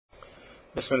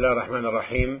بسم الله الرحمن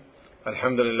الرحيم.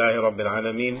 الحمد لله رب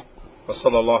العالمين،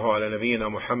 وصلى الله على نبينا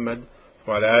محمد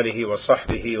وعلى آله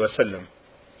وصحبه وسلم.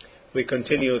 We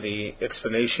continue the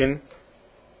explanation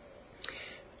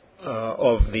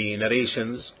of the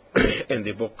narrations in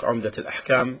the book Umdat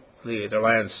al-Ahkam, the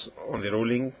reliance on the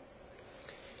ruling,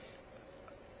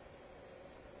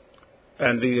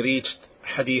 and we reached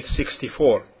Hadith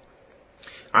 64.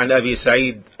 عن أبي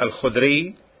سعيد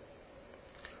الخدري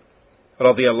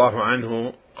رضي الله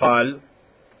عنه قال: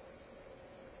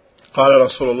 قال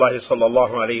رسول الله صلى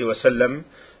الله عليه وسلم: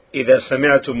 إذا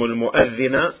سمعتم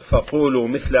المؤذن فقولوا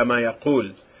مثل ما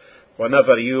يقول.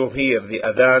 Whenever you hear the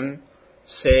adhan,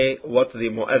 say what the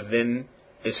mu'adhin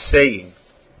is saying.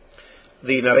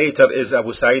 The narrator is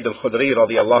Abu Sa'id al-Khudri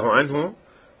رضي الله عنه,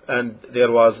 and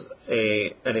there was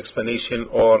an explanation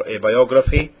or a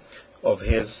biography of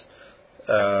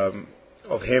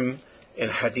him in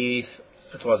Hadith.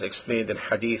 It was explained in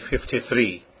Hadith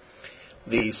 53.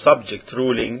 The subject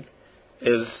ruling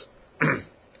is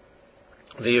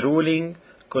the ruling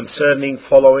concerning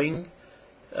following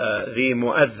the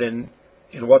mu'adhin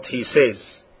in what he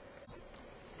says.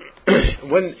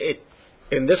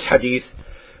 In this hadith,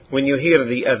 when you hear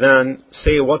the adhan,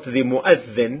 say what the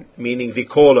mu'adhin, meaning the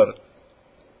caller,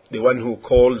 the one who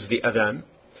calls the adhan,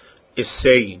 is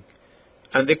saying.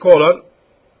 And the caller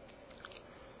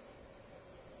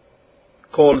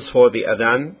calls for the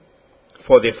adhan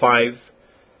for the 5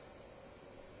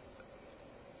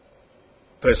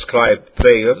 prescribed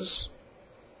prayers,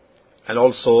 and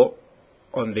also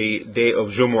on the day of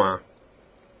Jumu'ah.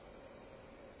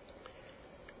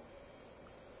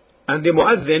 And the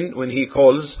mu'adhin, when he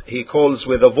calls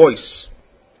with a voice.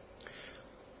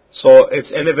 So it's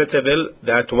inevitable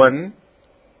that one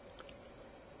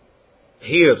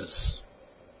hears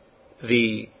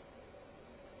the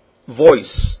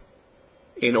voice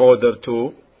in order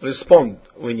to respond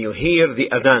when you hear the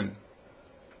adhan.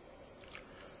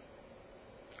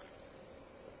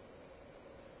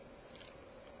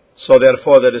 So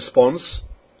therefore the response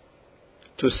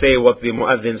to say what the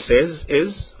mu'adhin says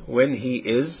is when he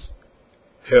is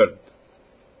heard.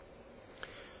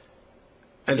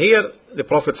 And here the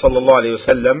Prophet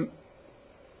ﷺ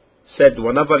said,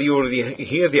 whenever you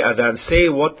hear the adhan, say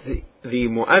what the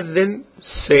mu'adhin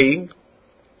saying,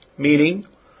 meaning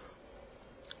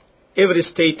every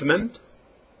statement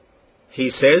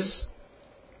he says,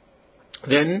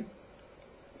 then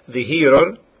the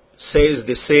hearer says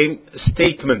the same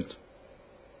statement.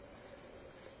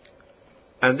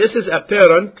 And this is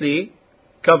apparently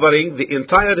covering the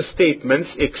entire statements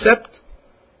except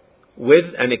with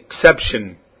an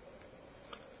exception.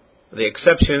 The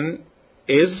exception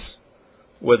is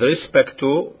with respect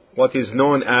to what is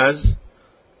known as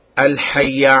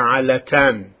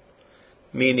al-hayya'alatan,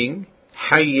 meaning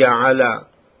hayya ala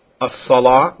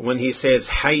as-salah. When he says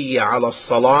hayya ala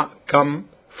as-salah, come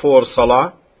for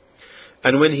salah.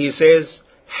 And when he says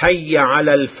hayya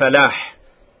ala al-falah,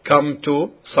 come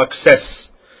to success,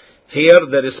 here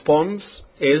the response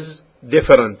is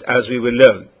different, as we will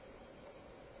learn.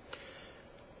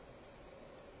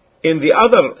 In the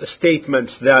other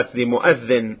statements that the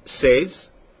mu'adhin says,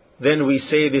 then we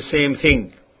say the same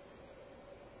thing.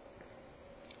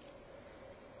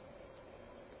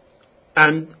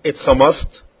 And it's a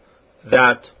must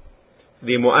that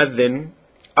the mu'adhin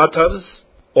utters,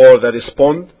 or the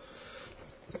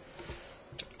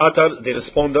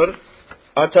responder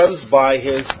utters by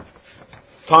his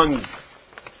tongue.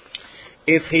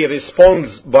 If he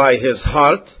responds by his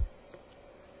heart,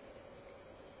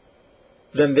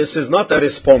 then this is not a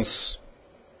response.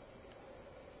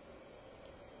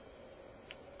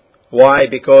 Why?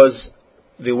 Because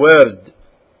the word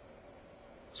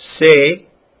say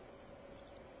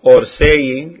or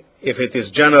saying, if it is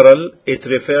general, it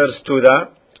refers to the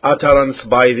utterance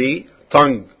by the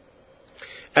tongue.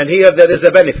 And here there is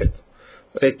a benefit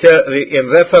in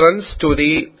reference to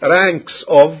the ranks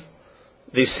of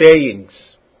the sayings.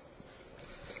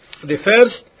 The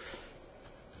first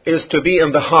is to be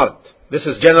in the heart. This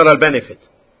is general benefit.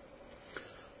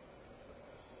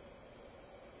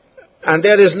 And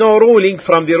there is no ruling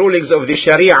from the rulings of the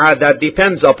Sharia that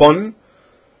depends upon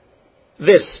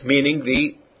this, meaning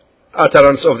the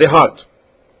utterance of the heart.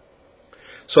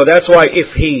 So that's why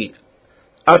if he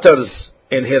utters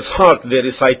in his heart the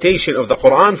recitation of the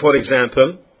Quran, for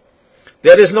example,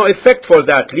 there is no effect for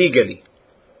that legally,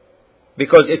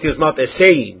 because it is not a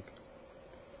saying.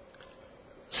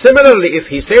 Similarly, if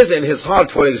he says in his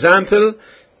heart, for example,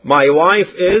 my wife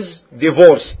is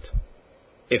divorced,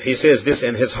 if he says this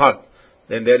in his heart,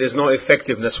 then there is no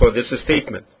effectiveness for this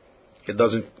statement. It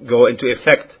doesn't go into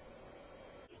effect.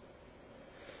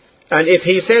 And if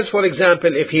he says, for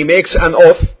example, if he makes an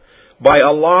oath, by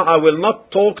Allah, I will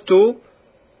not talk to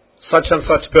such and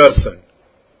such person,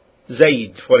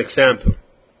 Zayd, for example.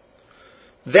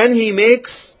 Then he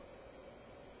makes,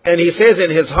 and he says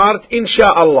in his heart,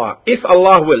 Insha'Allah, if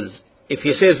Allah wills. If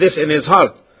he says this in his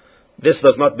heart, this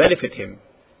does not benefit him.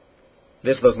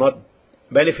 This does not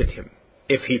benefit him.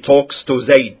 If he talks to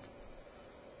Zayd,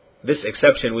 this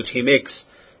exception which he makes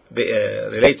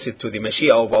relates it to the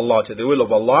Mashiach of Allah, to the will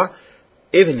of Allah.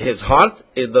 Even his heart,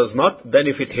 it does not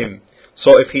benefit him.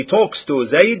 So if he talks to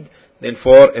Zayd, then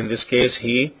in this case,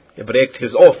 he breaks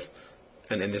his oath.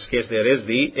 And in this case, there is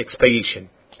the expiation.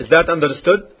 Is that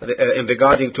understood in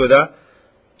regarding to the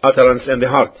utterance in the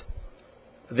heart?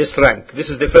 This rank. This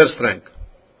is the first rank.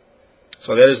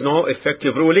 So there is no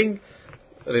effective ruling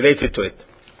related to it.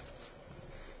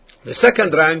 The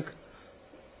second rank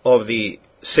of the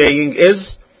saying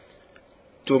is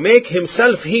to make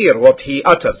himself hear what he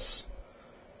utters.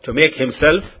 To make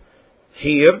himself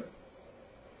hear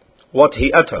what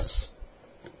he utters.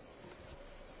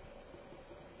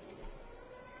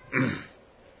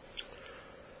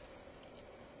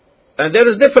 And there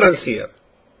is difference here.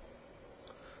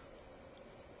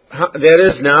 There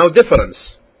is now difference.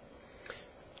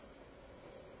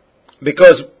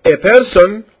 Because a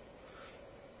person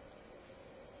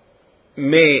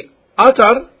may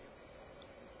utter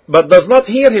but does not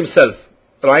hear himself,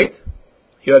 right?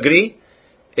 You agree?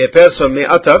 A person may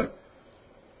utter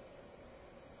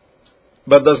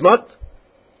but does not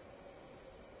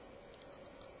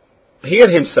hear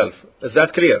himself. Is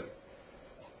that clear?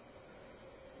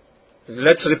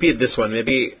 Let's repeat this one.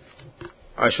 Maybe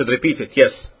I should repeat it.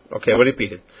 Yes. Okay, we'll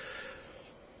repeat it.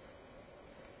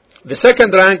 The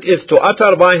second rank is to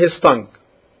utter by his tongue.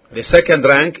 The second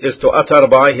rank is to utter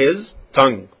by his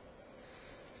tongue,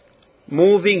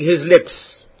 moving his lips.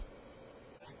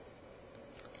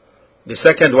 The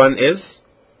second one is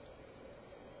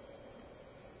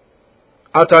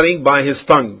uttering by his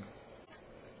tongue.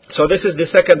 So this is the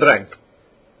second rank,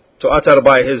 to utter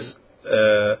by his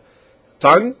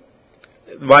tongue,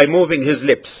 by moving his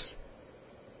lips.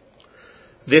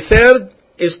 The third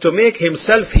is to make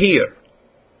himself hear.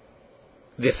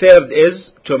 The third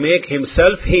is to make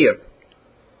himself hear.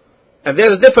 And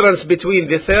there is difference between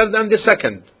the third and the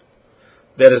second.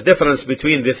 There is difference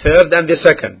between the third and the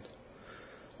second.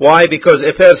 Why? Because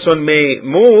a person may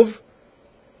move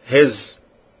his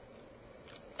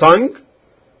tongue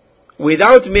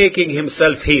without making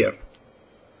himself hear.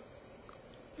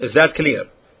 Is that clear?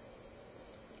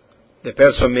 The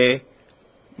person may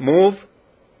move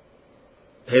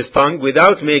his tongue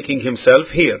without making himself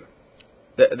hear.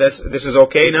 This is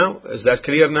okay now? Is that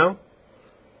clear now?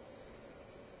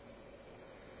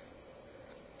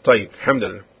 طيب,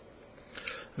 alhamdulillah.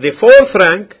 The fourth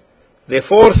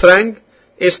rank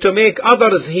is to make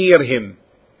others hear him.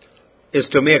 Is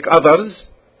to make others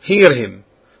hear him.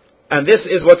 And this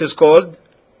is what is called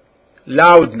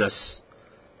loudness.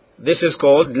 This is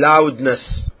called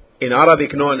loudness. In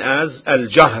Arabic known as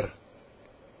al-jahr.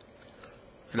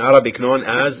 In Arabic known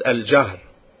as al-jahr.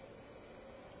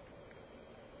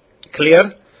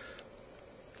 Clear?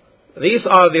 These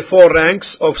are the four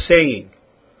ranks of saying.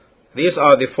 These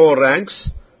are the four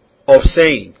ranks of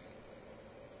saying.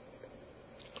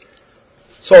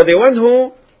 So the one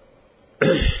who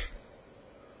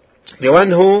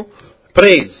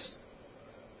prays,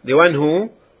 the one who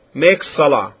makes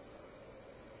salah,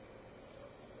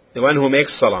 the one who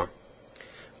makes salah,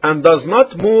 and does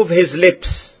not move his lips,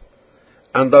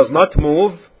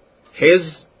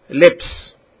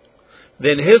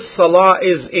 then his salah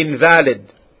is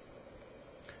invalid.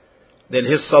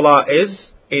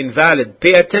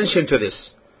 Pay attention to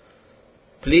this.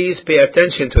 Please pay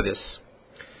attention to this.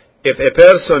 If a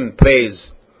person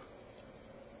prays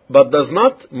but does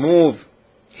not move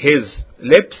his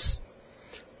lips,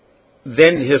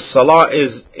 then his salah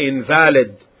is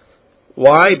invalid.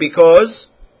 Why? Because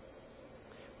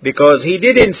he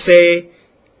didn't say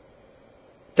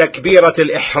takbirat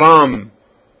al-ihram,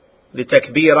 the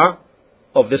takbirah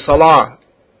of the salah,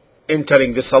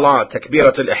 entering the salah,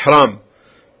 takbirat al-ihram,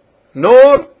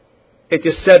 nor it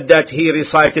is said that he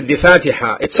recited the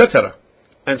Fatiha, etc.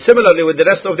 And similarly with the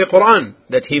rest of the Quran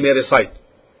that he may recite.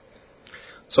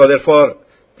 So therefore,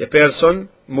 the person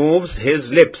moves his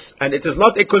lips, and it is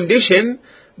not a condition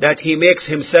that he makes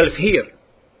himself hear,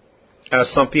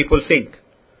 as some people think.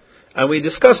 And we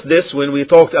discussed this when we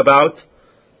talked about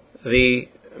the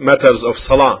matters of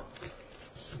salah.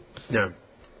 Now,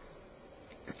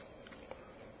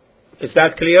 is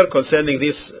that clear concerning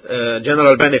this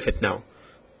general benefit now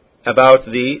about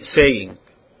the saying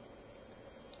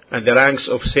and the ranks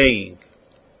of saying?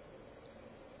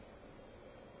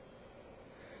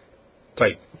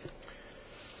 طيب.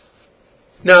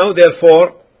 Now,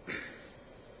 therefore,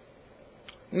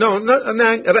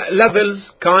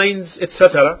 levels, kinds,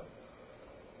 etc.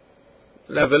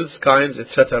 Levels, kinds,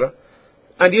 etc.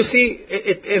 And you see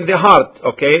it in the heart,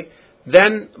 okay?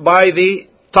 Then by the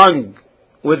tongue,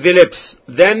 with the lips.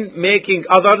 Then making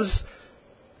others,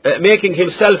 making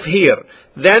himself hear.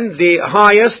 Then the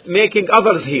highest, making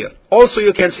others hear. Also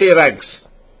you can say ranks.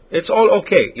 It's all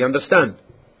okay, you understand?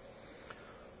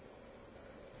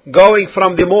 Going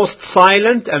from the most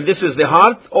silent, and this is the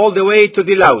heart, all the way to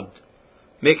the loud,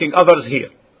 making others hear.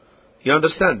 You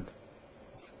understand?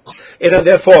 And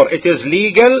therefore, it is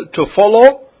legal to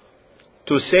follow,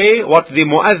 to say what the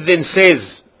mu'adhin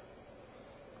says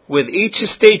with each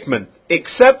statement,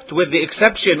 except with the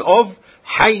exception of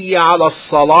Hayya ala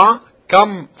salah,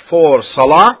 come for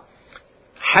salah,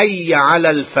 Hayya ala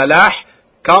al-falah,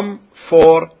 come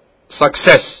for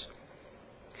success.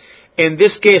 In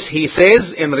this case, he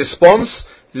says in response,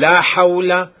 La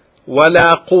hawla wa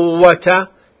la quwwata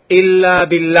illa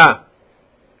billah.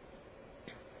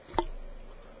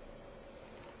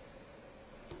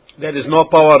 There is no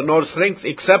power nor strength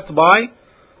except by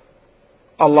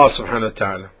Allah subhanahu wa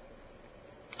ta'ala.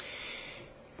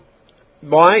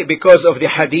 Why? Because of the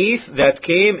hadith that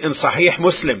came in Sahih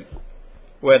Muslim,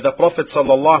 where the Prophet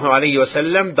sallallahu alaihi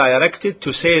wasallam directed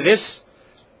to say this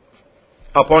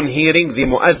upon hearing the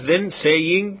mu'adhin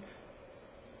saying,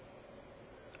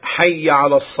 Hayya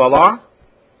ala salah,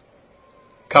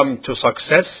 come to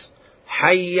success.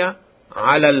 Hayya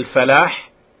ala al-falah,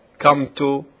 come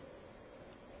to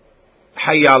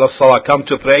Hayya ala salah, come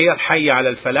to prayer. Hayya ala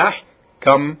al-falah,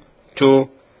 come to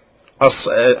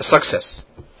success.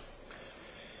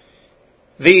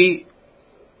 The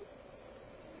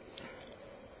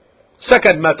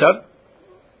second matter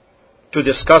to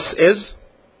discuss is,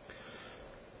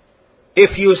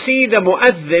 if you see the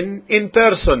mu'adhin in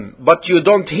person but you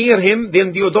don't hear him,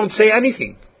 then you don't say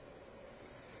anything.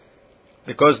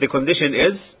 Because the condition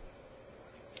is,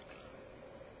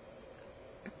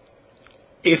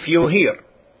 if you hear.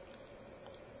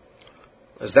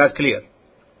 Is that clear?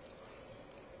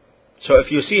 So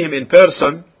if you see him in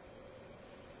person,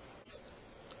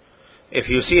 if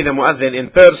you see the mu'adhin in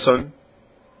person,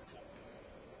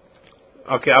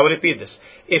 okay, I will repeat this.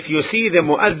 If you see the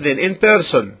mu'adhin in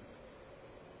person,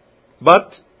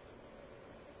 but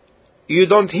you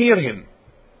don't hear him,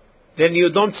 then you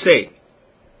don't say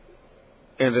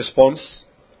in response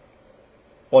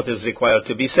what is required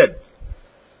to be said.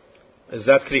 Is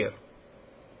that clear?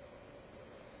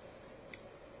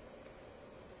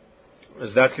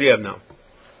 Is that clear now?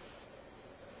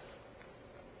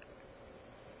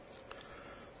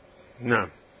 No.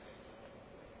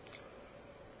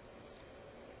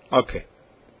 Okay.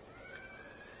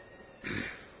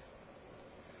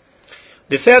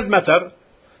 The third matter,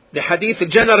 the hadith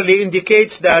generally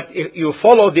indicates that if you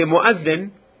follow the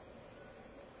mu'adhin,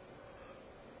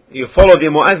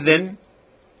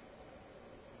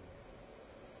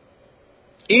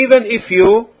 even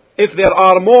if there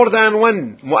are more than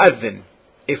one mu'adhin,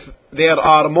 if there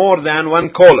are more than one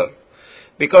caller.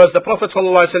 Because the Prophet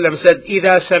ﷺ said,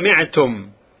 إِذَا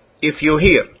سَمِعْتُمْ, if you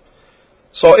hear.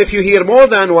 So if you hear more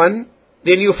than one,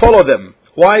 then you follow them.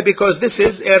 Why? Because this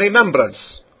is a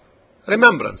remembrance.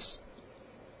 Remembrance.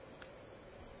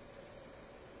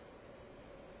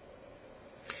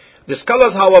 The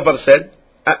scholars, however, said,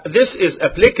 this is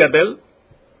applicable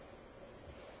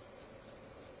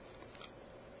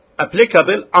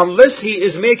unless he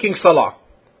is making salah.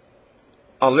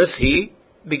 Unless he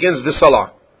begins the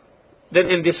salah. Then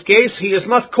in this case, he is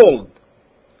not called.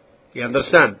 You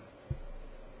understand?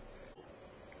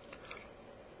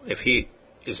 If he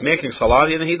is making salah,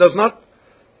 then he does not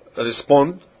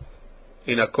respond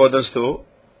in accordance to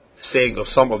saying of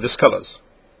some of the scholars.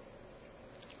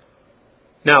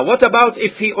 Now, what about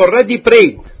if he already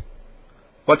prayed?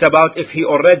 What about if he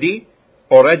already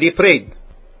prayed?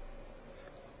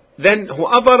 Then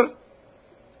whoever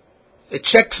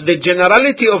checks the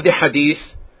generality of the hadith,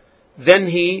 then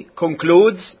he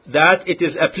concludes that it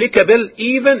is applicable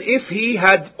even if he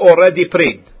had already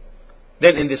prayed.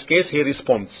 Then in this case he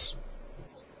responds.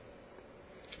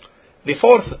 The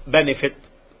fourth benefit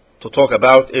to talk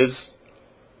about is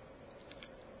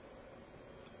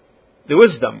the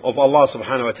wisdom of Allah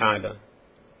subhanahu wa ta'ala,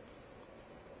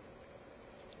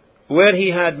 where he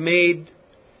had made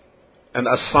and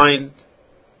assigned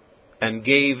and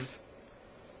gave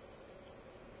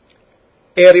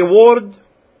a reward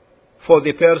for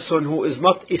the person who is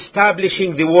not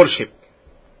establishing the worship.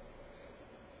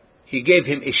 He gave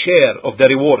him a share of the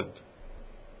reward.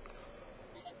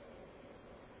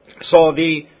 So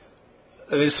the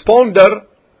responder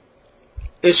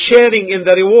is sharing in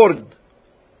the reward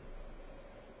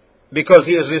because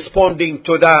he is responding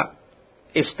to the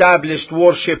established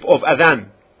worship of adhan,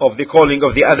 of the calling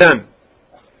of the adhan.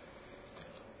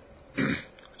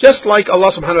 Just like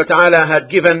Allah subhanahu wa ta'ala had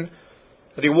given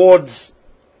rewards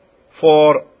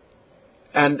for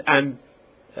and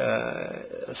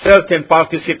certain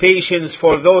participations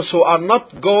for those who are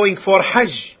not going for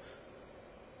Hajj,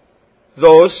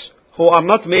 those who are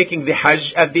not making the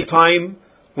Hajj at the time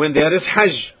when there is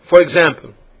Hajj. For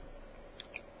example,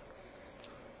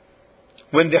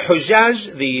 when the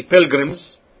Hujjaj, the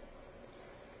pilgrims,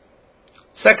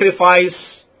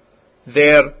 sacrifice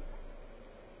their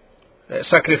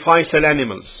sacrificial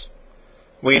animals,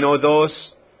 we know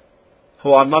those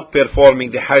who are not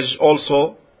performing the Hajj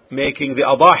also making the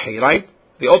Adahi, right?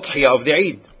 The Udhiyah of the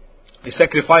Eid, the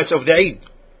sacrifice of the Eid,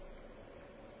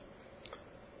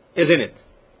 isn't it?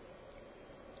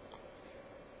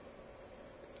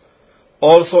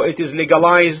 Also, it is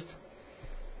legalized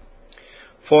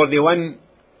for the one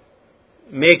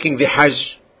making the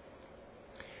Hajj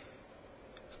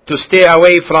to stay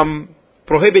away from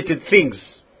prohibited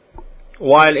things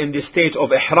while in the state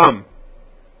of Ihram.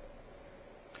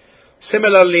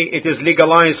 Similarly, it is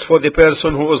legalized for the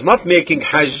person who is not making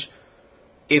Hajj,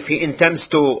 if he intends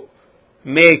to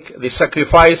make the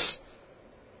sacrifice,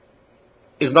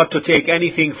 is not to take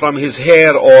anything from his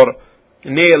hair or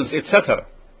nails, etc.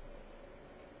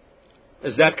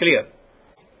 Is that clear?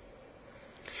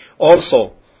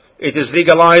 Also, it is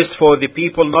legalized for the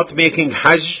people not making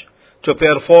Hajj to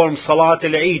perform Salat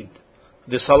al-Eid,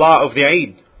 the Salah of the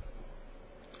Eid.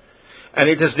 And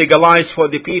it is legalized for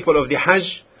the people of the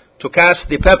Hajj to cast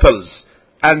the pebbles,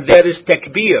 and there is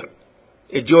takbir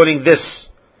during this,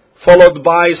 followed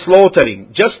by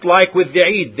slaughtering. Just like with the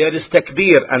Eid, there is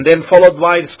takbir and then followed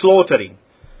by slaughtering.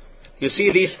 You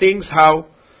see these things, how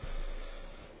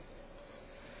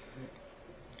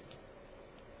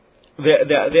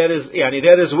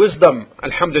there is wisdom,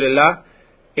 alhamdulillah,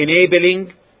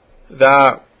 enabling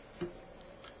the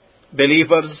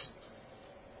believers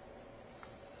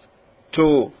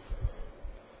to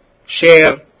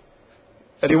share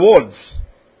rewards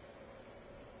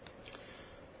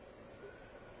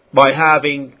by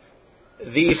having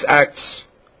these acts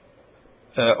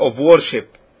of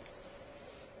worship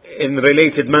in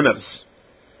related manners.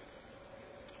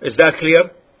 Is that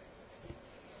clear?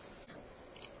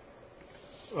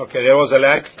 Okay, there was a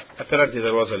lag. Apparently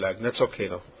there was a lag. That's okay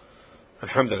now.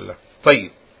 Alhamdulillah.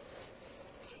 طيب.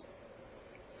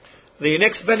 The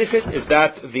next benefit is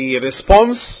that the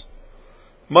response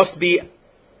must be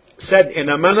said in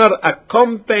a manner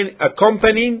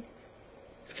accompanying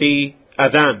the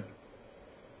adhan.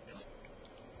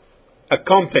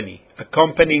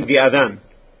 Accompanying the adhan.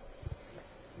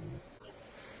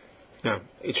 Now,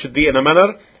 it should be in a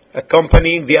manner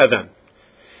accompanying the adhan.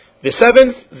 The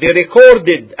seventh, the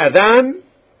recorded adhan.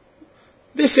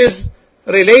 This is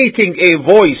relating a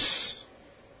voice.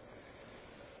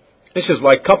 This is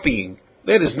like copying.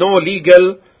 There is no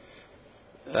legal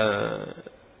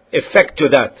effect to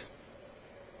that.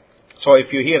 So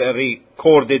if you hear a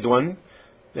recorded one,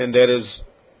 then there is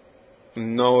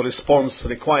no response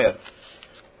required.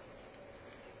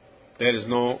 There is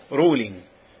no ruling,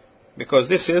 because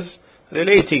this is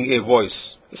relating a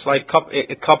voice. It's like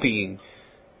copying.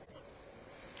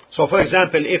 So for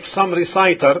example, if some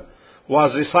reciter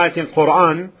was reciting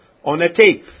Quran on a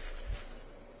tape,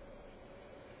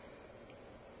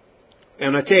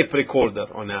 on a tape recorder,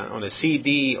 on a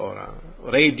CD or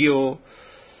a radio,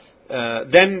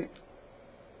 then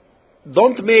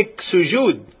don't make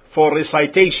sujood for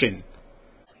recitation.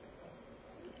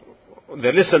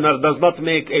 The listener does not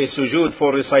make a sujood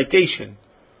for recitation.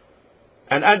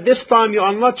 And at this time you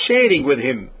are not sharing with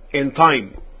him in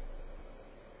time.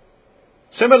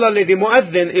 Similarly, the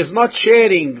muaddin is not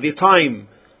sharing the time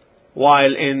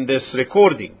while in this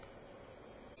recording.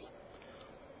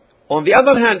 On the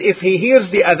other hand, if he hears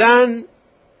the adhan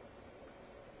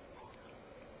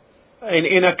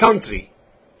in a country,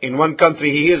 in one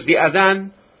country he hears the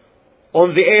adhan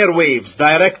on the airwaves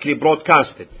directly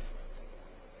broadcasted,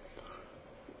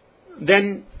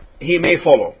 then he may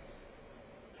follow.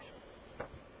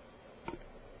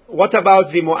 What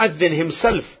about the muaddin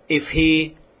himself? If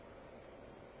he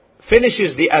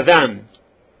finishes the adhan,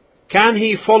 can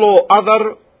he follow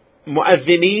other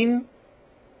muaddinin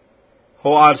who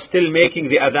are still making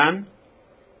the adhan?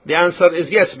 The answer is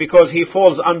yes, because he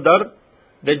falls under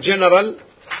the general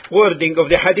wording of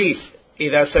the hadith.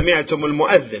 إذا سمعتم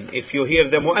المؤذن, if you hear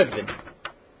the muaddin.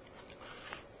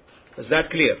 Is that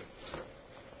clear?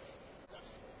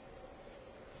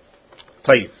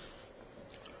 طيب.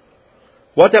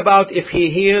 What about if he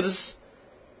hears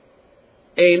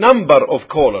a number of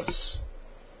callers?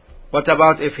 What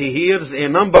about if he hears a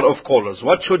number of callers?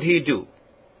 What should he do?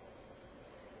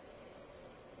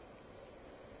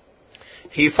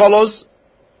 He follows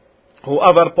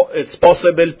whoever it's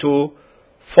possible to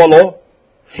follow,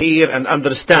 hear and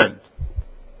understand.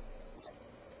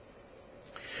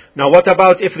 Now what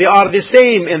about if they are the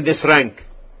same in this rank?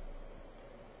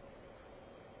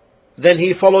 Then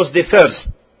he follows the first,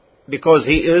 because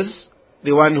he is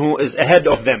the one who is ahead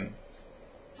of them.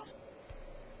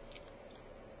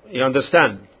 You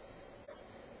understand?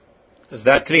 Is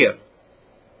that clear?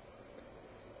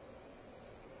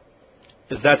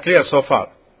 Is that clear so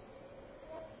far?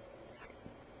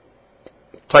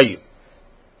 طيب.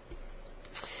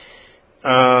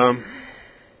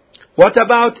 What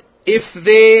about if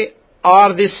they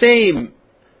are the same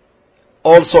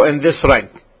also in this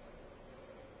rank?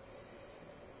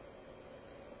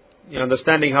 You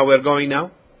understanding how we're going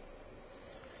now?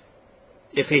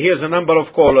 If he hears a number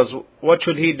of callers, what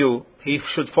should he do? He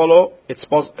should follow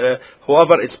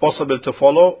whoever it's possible to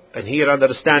follow and hear and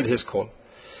understand his call.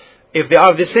 If they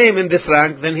are the same in this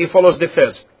rank, then he follows the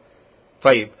first.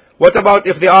 طيب. What about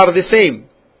if they are the same?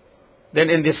 Then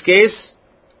in this case,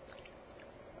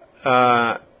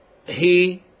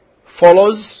 he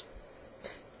follows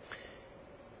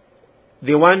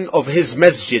the one of his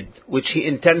masjid, which he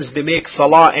intends to make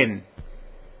salah in.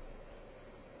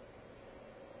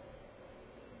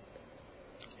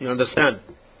 You understand?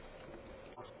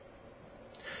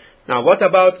 Now what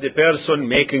about the person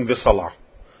making the salah?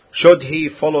 Should he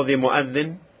follow the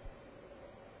mu'adhin?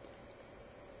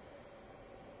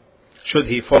 Should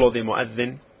he follow the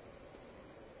mu'adhin?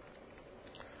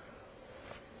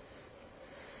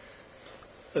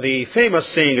 The famous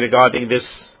saying regarding this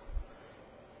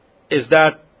is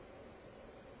that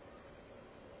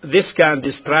this can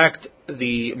distract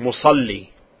the musalli,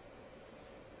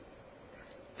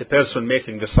 the person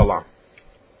making the salah.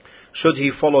 Should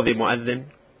he follow the mu'adhin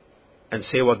and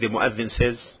say what the mu'adhin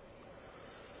says?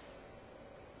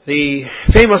 The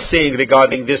famous saying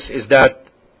regarding this is that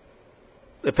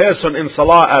the person in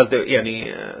salah, as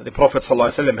the Prophet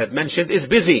ﷺ had mentioned, is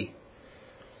busy,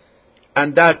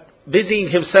 and that busying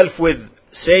himself with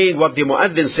saying what the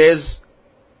mu'adhin says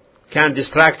can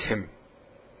distract him.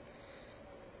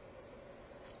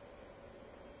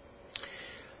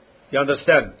 You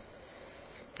understand?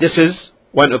 This is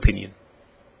one opinion.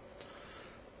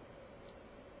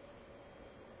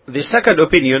 The second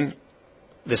opinion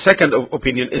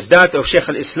is that of Shaykh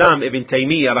al-Islam Ibn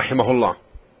Taymiyyah rahimahullah.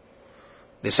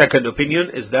 The second opinion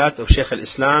is that of Shaykh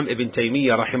al-Islam Ibn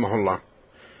Taymiyyah rahimahullah,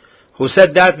 who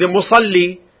said that the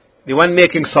musalli, the one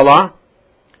making salah,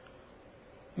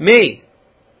 may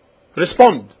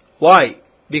respond. Why?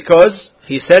 Because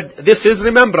he said this is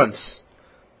remembrance.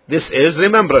 This is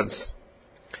remembrance.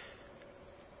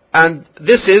 And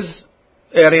this is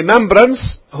a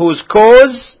remembrance whose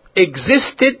cause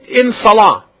existed in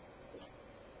salah.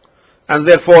 And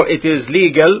therefore it is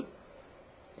legal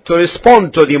to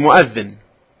respond to the mu'adhin.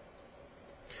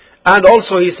 And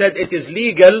also he said it is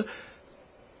legal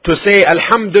to say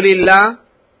Alhamdulillah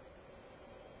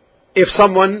if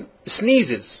someone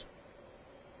sneezes,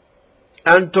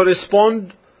 and to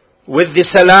respond with the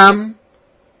salam,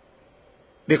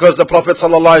 because the Prophet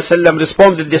ﷺ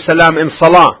responded the salam in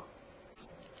salah,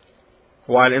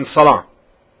 while in salah.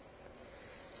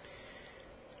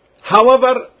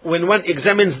 However, when one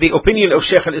examines the opinion of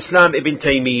Shaykh al-Islam Ibn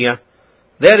Taymiyyah,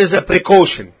 there is a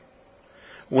precaution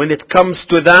when it comes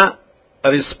to the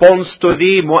response to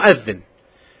the mu'adhin.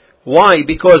 Why?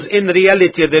 Because in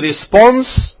reality the response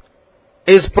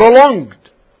is prolonged,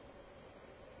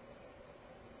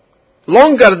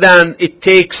 longer than it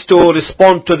takes to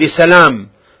respond to the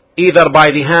salam, either by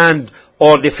the hand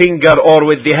or the finger or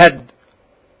with the head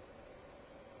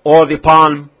or the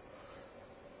palm.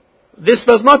 This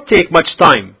does not take much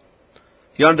time.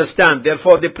 You understand?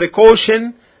 Therefore the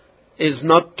precaution is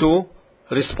not to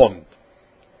respond.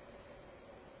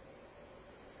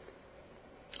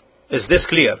 Is this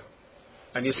clear?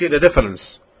 And you see the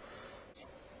difference?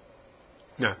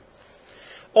 Yeah.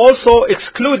 Also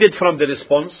excluded from the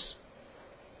response,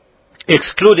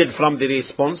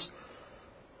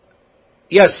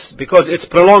 yes, because it's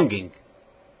prolonging.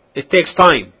 It takes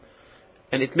time,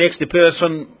 and it makes the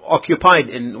person occupied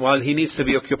while he needs to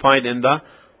be occupied in the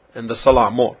salah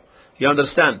more. You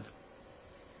understand?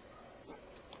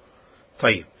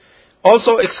 طيب.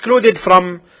 Also excluded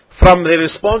from the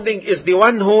responding is the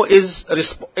one who is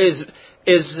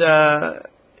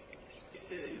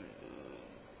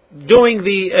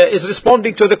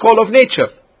responding to the call of nature.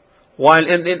 While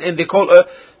in the call,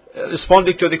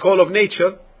 responding to the call of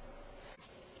nature,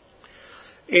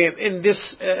 in this,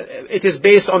 it is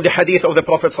based on the hadith of the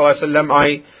Prophet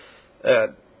ﷺ. I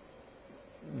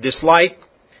dislike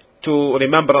to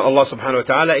remember Allah subhanahu wa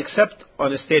ta'ala except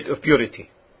on a state of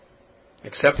purity.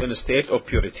 Except in a state of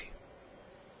purity.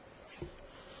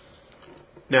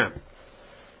 Now,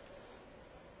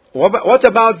 what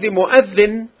about the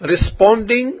mu'adhin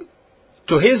responding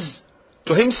to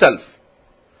himself?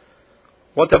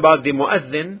 What about the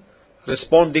mu'adhin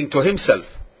responding to himself?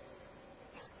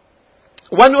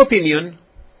 One opinion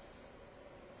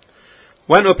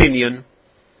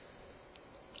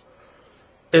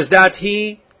is that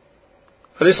he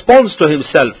responds to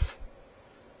himself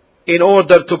in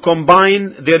order to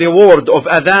combine the reward of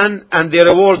adhan and the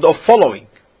reward of following.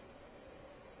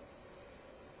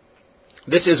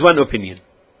 This is one opinion.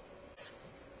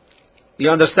 You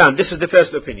understand? This is the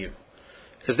first opinion.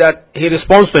 Is that he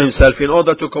responds to himself in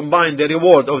order to combine the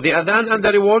reward of the adhan and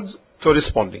the reward to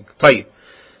responding. طيب.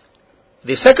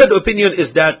 The second opinion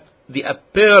is that the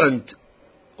apparent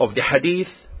of the hadith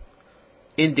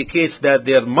indicates that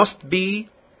there must be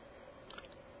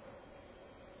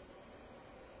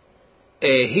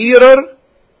a hearer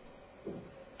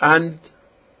and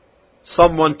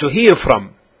someone to hear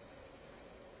from,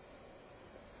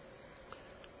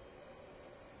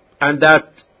 and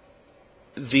that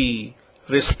the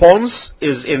response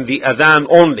is in the adhan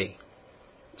only.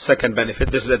 Second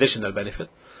benefit, this is additional benefit.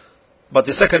 But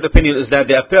the second opinion is that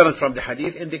the apparent from the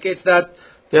hadith indicates that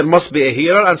there must be a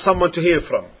hearer and someone to hear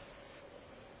from.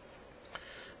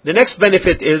 The next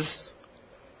benefit is,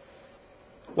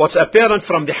 what's apparent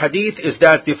from the hadith is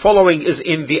that the following is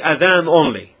in the adhan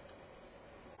only.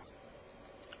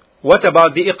 What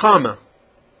about the iqamah?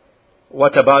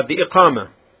 What about the iqamah?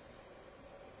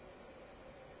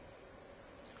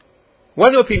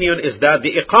 One opinion is that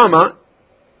the iqamah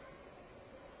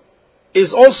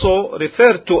is also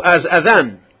referred to as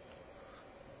adhan,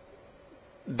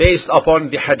 based upon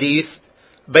the hadith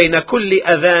بين كل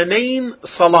أذانين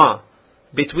صلاة,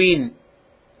 between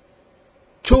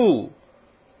two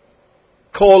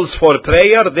calls for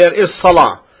prayer there is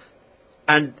salah.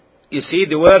 And you see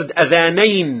the word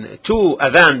adhanain, two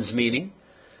adhans meaning,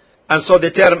 and so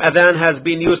the term adhan has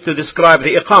been used to describe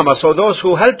the iqamah. So those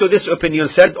who held to this opinion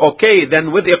said, okay,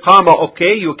 then with iqamah,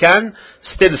 okay, you can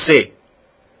still say,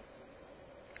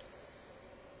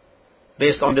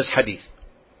 based on this hadith.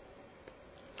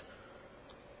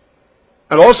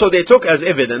 And also they took as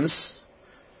evidence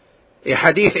a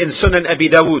hadith in Sunan Abi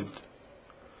Dawud,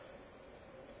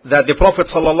 that the Prophet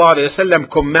ﷺ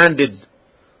commanded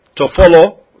to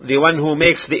follow the one who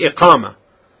makes the iqamah.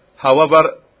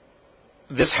 However,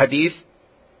 this hadith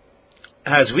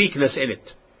has weakness in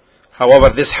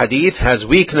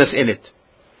it.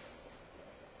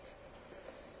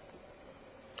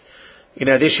 In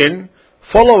addition,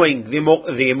 following the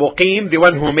muqim, the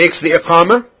one who makes the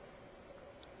iqamah,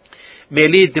 may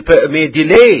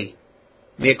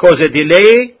cause a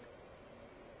delay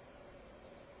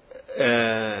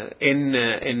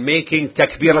in making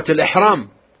takbirat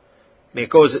al-ihram, may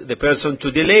cause the person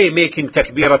to delay making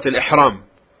takbirat al-ihram,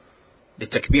 the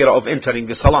takbirah of entering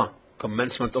the salah,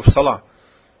 commencement of salah.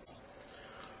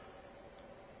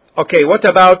 Okay, what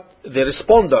about the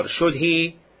responder? Should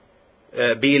he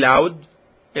be loud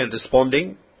in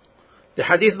responding? The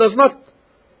hadith does not.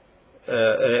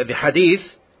 The hadith,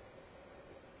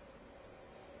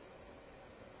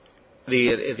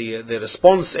 the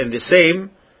response in the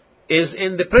same is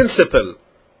in the principle,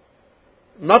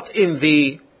 not in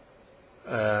the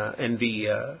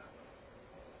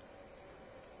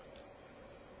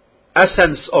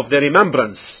essence of the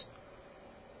remembrance.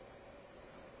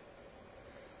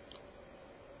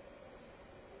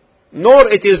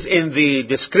 Nor it is in the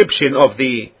description of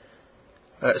the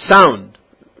sound,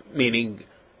 meaning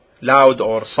loud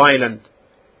or silent.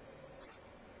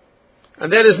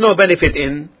 And there is no benefit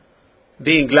in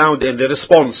being loud in the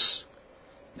response.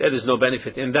 There is no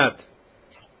benefit in that.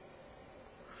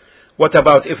 What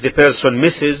about if the person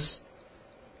misses?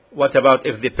 What about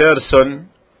if the person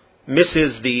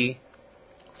misses the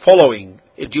following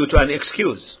due to an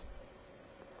excuse?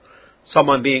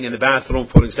 Someone being in the bathroom,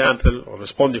 for example, or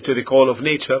responding to the call of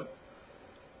nature.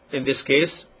 In this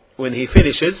case, when he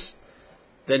finishes,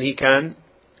 then he can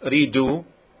redo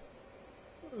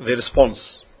the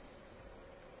response.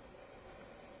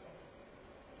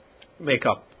 Make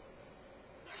up.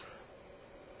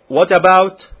 What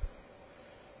about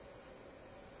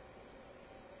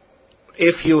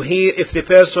if the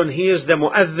person hears the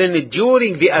mu'adhin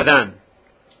during the adhan,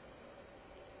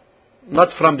 not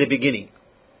from the beginning?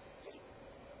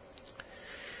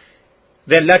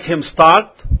 Then let him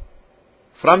start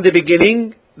from the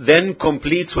beginning, then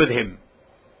completes with him.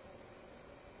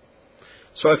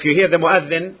 So if you hear the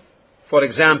mu'adhin, for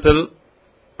example,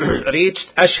 reached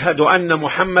Ashhadu anna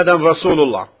Muhammadan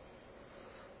Rasulullah,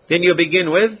 then you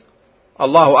begin with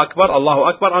Allahu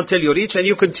Akbar until you reach, and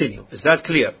you continue. Is that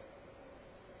clear?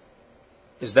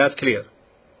 Is that clear?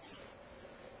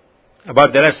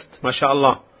 About the rest,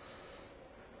 mashallah.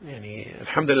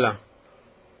 Alhamdulillah.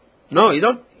 No, you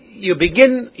don't. You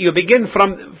begin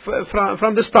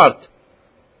from the start.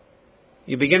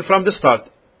 You begin from the start.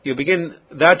 You begin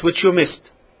that which you missed.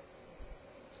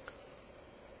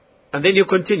 And then you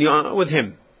continue with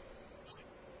him.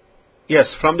 Yes,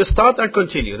 from the start and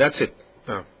continue. That's it.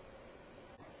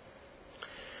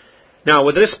 Now,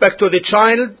 with respect to the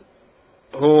child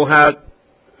who had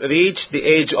reached the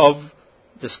age of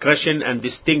discretion and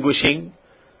distinguishing,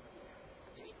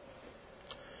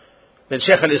 then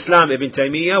Shaykh al-Islam Ibn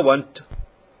Taymiyyah went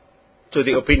to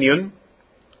the opinion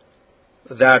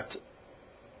that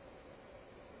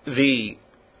the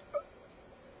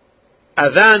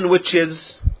adhan, which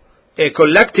is a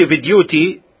collective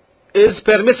duty, is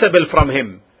permissible from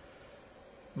him,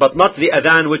 but not the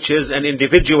adhan which is an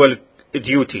individual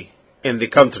duty in the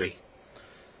country.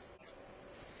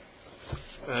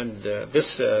 And this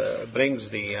brings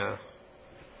the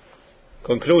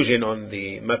conclusion on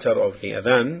the matter of the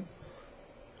adhan.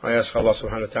 I ask Allah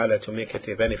subhanahu wa ta'ala to make it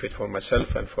a benefit for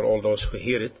myself and for all those who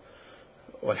hear it.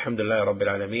 Walhamdulillah Rabbil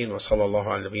Alameen, wa sallallahu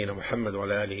ala nabiyyina Muhammad wa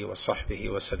ala alihi wa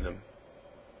sahbihi wa sallam.